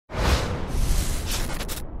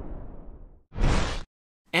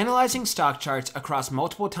Analyzing stock charts across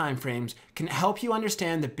multiple time frames can help you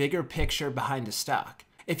understand the bigger picture behind a stock.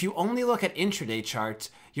 If you only look at intraday charts,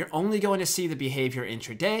 you're only going to see the behavior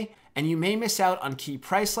intraday, and you may miss out on key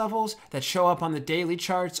price levels that show up on the daily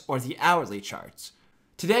charts or the hourly charts.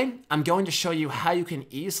 Today, I'm going to show you how you can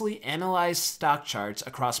easily analyze stock charts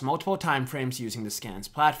across multiple time frames using the Scanz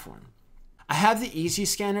platform. I have the Easy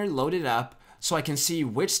Scanner loaded up so I can see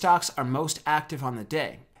which stocks are most active on the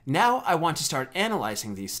day. Now I want to start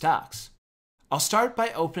analyzing these stocks. I'll start by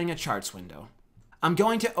opening a charts window. I'm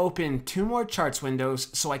going to open 2 more charts windows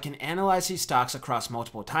so I can analyze these stocks across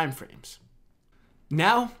multiple time frames.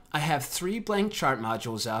 Now I have 3 blank chart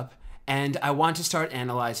modules up and I want to start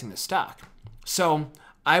analyzing the stock. So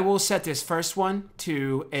I will set this first one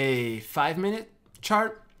to a 5-minute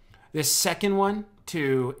chart, this second one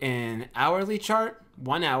to an hourly chart,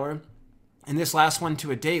 1 hour, and this last one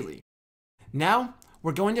to a daily. Now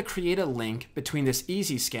we're going to create a link between this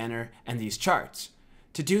Easy Scanner and these charts.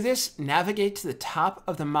 To do this, navigate to the top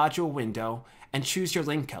of the module window and choose your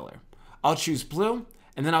link color. I'll choose blue,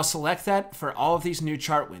 and then I'll select that for all of these new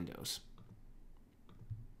chart windows.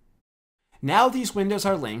 Now these windows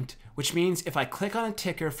are linked, which means if I click on a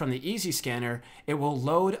ticker from the Easy Scanner, it will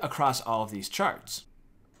load across all of these charts.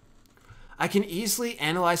 I can easily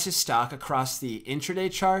analyze this stock across the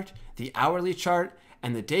intraday chart, the hourly chart,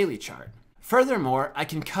 and the daily chart. Furthermore, I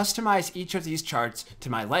can customize each of these charts to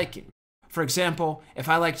my liking. For example, if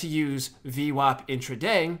I like to use VWAP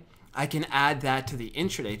intraday, I can add that to the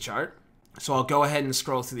intraday chart. So I'll go ahead and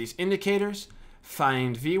scroll through these indicators,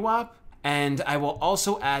 find VWAP, and I will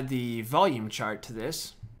also add the volume chart to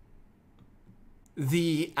this.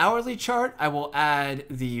 The hourly chart, I will add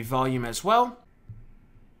the volume as well.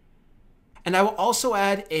 And I will also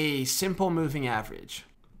add a simple moving average.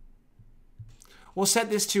 We'll set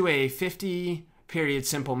this to a 50-period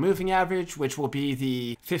simple moving average, which will be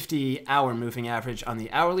the 50-hour moving average on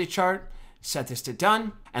the hourly chart. Set this to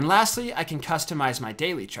done. And lastly, I can customize my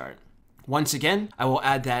daily chart. Once again, I will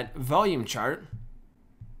add that volume chart.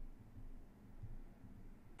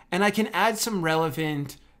 And I can add some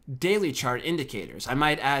relevant daily chart indicators. I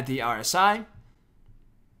might add the RSI,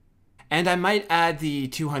 and I might add the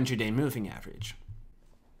 200-day moving average.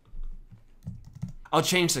 I'll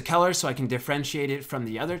change the color so I can differentiate it from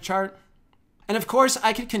the other chart. And of course,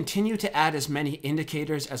 I could continue to add as many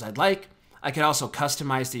indicators as I'd like. I could also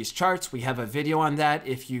customize these charts. We have a video on that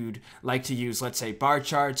if you'd like to use, let's say, bar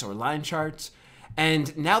charts or line charts.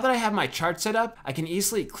 And now that I have my chart set up, I can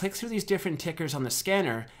easily click through these different tickers on the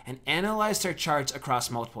scanner and analyze their charts across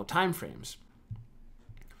multiple time frames.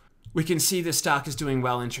 We can see the stock is doing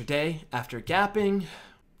well intraday after gapping.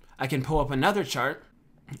 I can pull up another chart.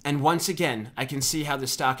 And once again, I can see how the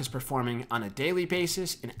stock is performing on a daily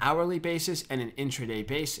basis, an hourly basis, and an intraday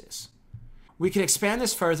basis. We can expand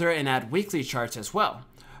this further and add weekly charts as well.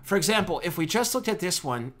 For example, if we just looked at this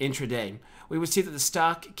one intraday, we would see that the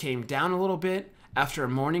stock came down a little bit after a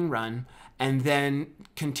morning run and then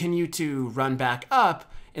continued to run back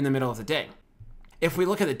up in the middle of the day. If we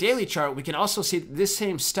look at the daily chart, we can also see that this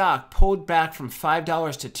same stock pulled back from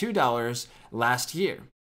 $5 to $2 last year.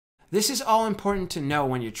 This is all important to know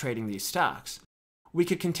when you're trading these stocks. We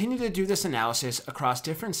could continue to do this analysis across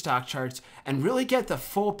different stock charts and really get the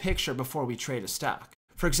full picture before we trade a stock.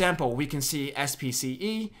 For example, we can see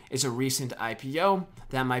SPCE is a recent IPO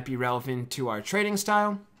that might be relevant to our trading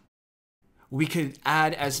style. We could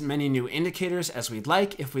add as many new indicators as we'd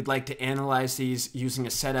like if we'd like to analyze these using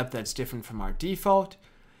a setup that's different from our default.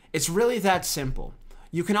 It's really that simple.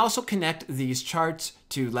 You can also connect these charts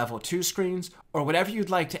to level 2 screens or whatever you'd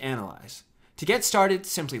like to analyze. To get started,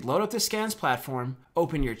 simply load up the Scanz platform,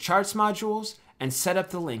 open your charts modules, and set up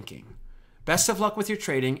the linking. Best of luck with your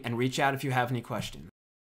trading, and reach out if you have any questions.